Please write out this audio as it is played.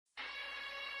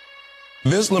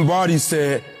Vince Lombardi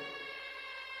said,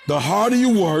 the harder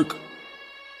you work,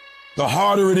 the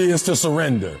harder it is to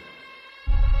surrender.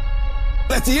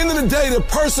 At the end of the day, the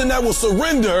person that will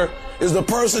surrender is the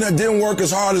person that didn't work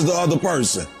as hard as the other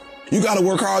person. You got to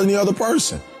work harder than the other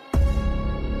person.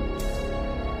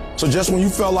 So just when you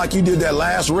felt like you did that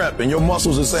last rep and your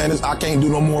muscles are saying, I can't do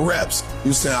no more reps,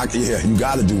 you saying, yeah, you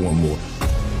got to do one more.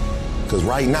 Because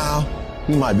right now,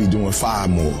 you might be doing 5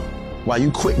 more. While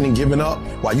you quitting and giving up,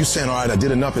 while you saying, all right, I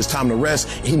did enough, it's time to rest,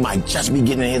 he might just be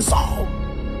getting his all.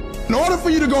 In order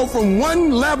for you to go from one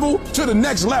level to the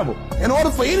next level, in order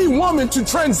for any woman to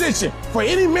transition, for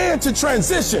any man to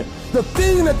transition, the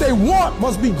thing that they want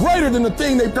must be greater than the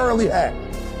thing they currently have.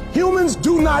 Humans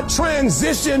do not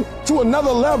transition to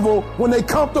another level when they're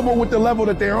comfortable with the level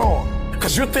that they're on.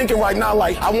 Because you're thinking right now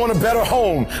like, I want a better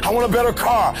home, I want a better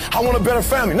car, I want a better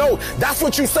family. No, that's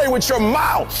what you say with your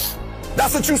mouth.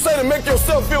 That's what you say to make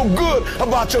yourself feel good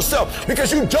about yourself.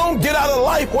 Because you don't get out of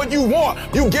life what you want.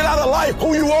 You get out of life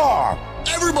who you are.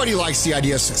 Everybody likes the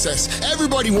idea of success.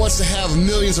 Everybody wants to have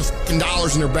millions of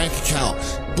dollars in their bank account.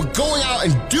 But going out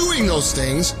and doing those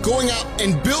things, going out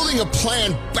and building a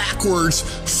plan backwards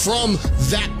from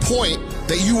that point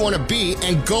that you want to be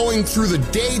and going through the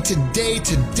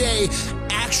day-to-day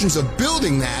actions of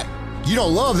building that, you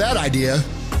don't love that idea.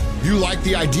 You like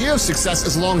the idea of success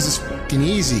as long as it's fucking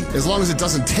easy, as long as it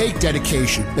doesn't take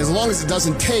dedication, as long as it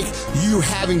doesn't take you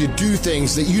having to do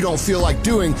things that you don't feel like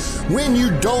doing when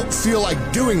you don't feel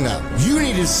like doing them. You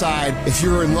need to decide if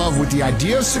you're in love with the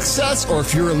idea of success or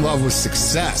if you're in love with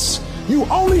success. You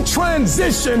only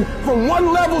transition from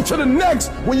one level to the next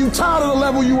when you're tired of the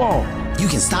level you on. You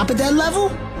can stop at that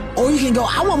level, or you can go,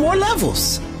 I want more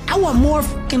levels. I want more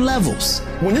fucking levels.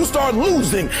 When you start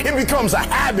losing, it becomes a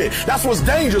habit. That's what's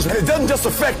dangerous. And it doesn't just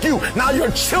affect you. Now your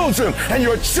children and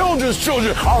your children's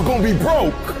children are going to be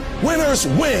broke. Winners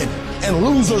win and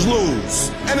losers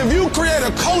lose. And if you create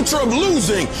a culture of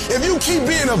losing, if you keep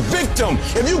being a victim,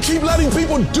 if you keep letting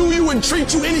people do you and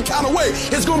treat you any kind of way,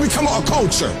 it's going to become a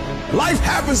culture. Life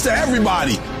happens to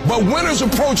everybody, but winners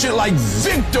approach it like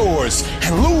victors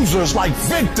and losers like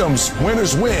victims.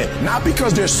 Winners win, not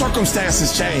because their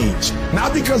circumstances change,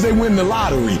 not because they win the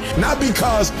lottery, not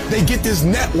because they get this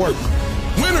network.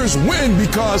 Winners win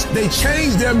because they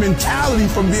change their mentality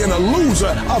from being a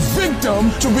loser, a victim,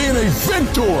 to being a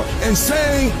victor and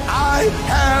saying, I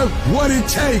have what it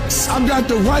takes. I've got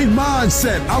the right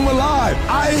mindset. I'm alive.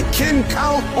 I can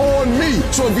count on me.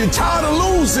 So if you're tired of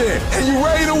losing and you're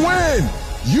ready to win,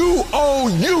 you owe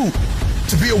you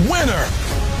to be a winner.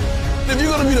 If you're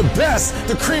going to be the best,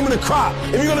 the cream of the crop,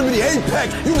 if you're going to be the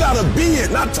apex, you got to be it,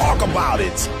 not talk about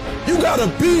it. You gotta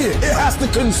be it. It has to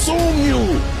consume you.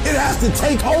 It has to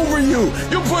take over you.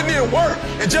 You're putting in work,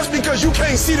 and just because you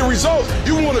can't see the results,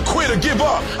 you want to quit or give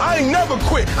up. I ain't never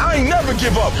quit. I ain't never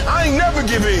give up. I ain't never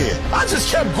give in. I just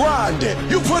kept grinding.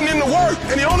 You putting in the work,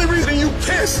 and the only reason you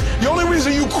pissed, the only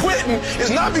reason you quitting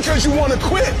is not because you want to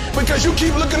quit, because you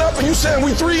keep looking up and you saying,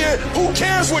 we 3 in. Who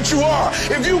cares what you are?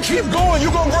 If you keep going,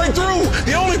 you're gonna break through.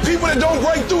 The only people that don't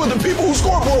break through are the people who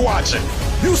scoreboard watching.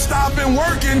 You stopping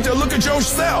working to look at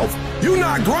yourself. You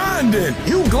not grinding,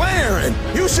 you glaring.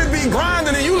 You should be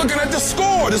grinding and you looking at the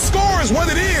score. The score is what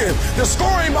it is. The score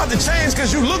ain't about to change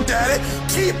because you looked at it.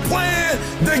 Keep playing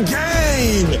the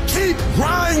game. Keep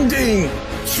grinding.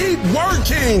 Keep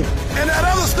working. And that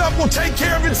other stuff will take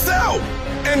care of itself.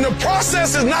 And the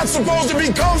process is not supposed to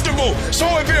be comfortable. So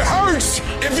if it hurts,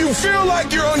 if you feel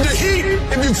like you're under heat,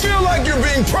 if you feel like you're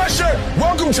being pressured,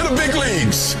 welcome to the big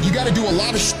leagues. You got to do a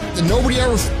lot of that nobody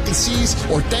ever sees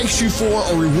or thanks you for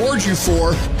or rewards you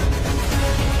for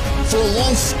a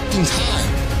long time.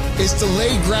 It's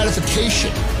delayed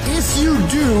gratification. If you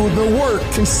do the work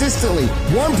consistently,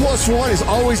 1 + 1 is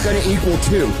always going to equal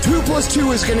 2. 2 +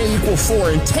 2 is going to equal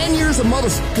 4. And 10 years of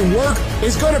motherfucking work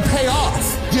is going to pay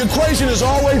off. The equation is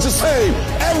always the same.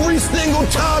 Every single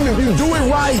time, if you do it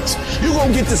right, you're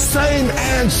going to get the same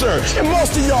answer. And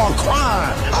most of y'all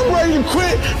crying. I'm ready to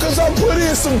quit because I put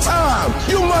in some time.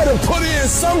 You might have put in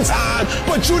some time,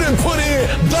 but you didn't put in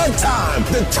the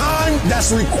time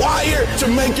that's required to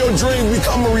make your dream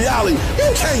become a reality.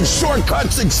 You can't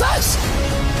shortcut success.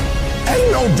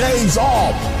 Ain't no days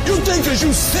off. You think because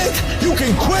you sick, you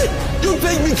can quit. You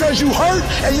think because you hurt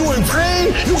and you in pain,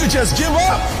 you can just give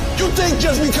up. You think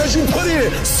just because you put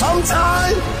in some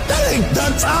time, that ain't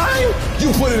the time. You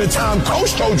put in the time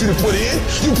coach told you to put in.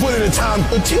 You put in the time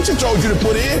the teacher told you to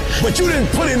put in. But you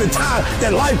didn't put in the time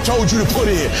that life told you to put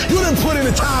in. You didn't put in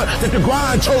the time that the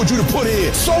grind told you to put in.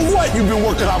 So what? You've been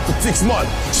working out for 6 months.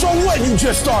 So what? You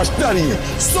just started studying.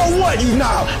 So what? You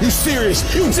serious.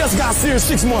 You just got serious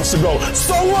 6 months ago.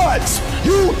 So what?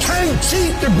 You can't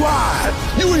cheat the grind.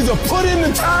 You either put in the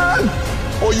time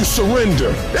or you surrender.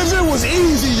 If it was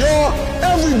easy, y'all,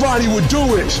 everybody would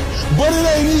do it. But it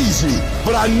ain't easy.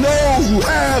 But I know you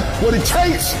have what it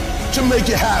takes to make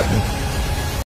it happen.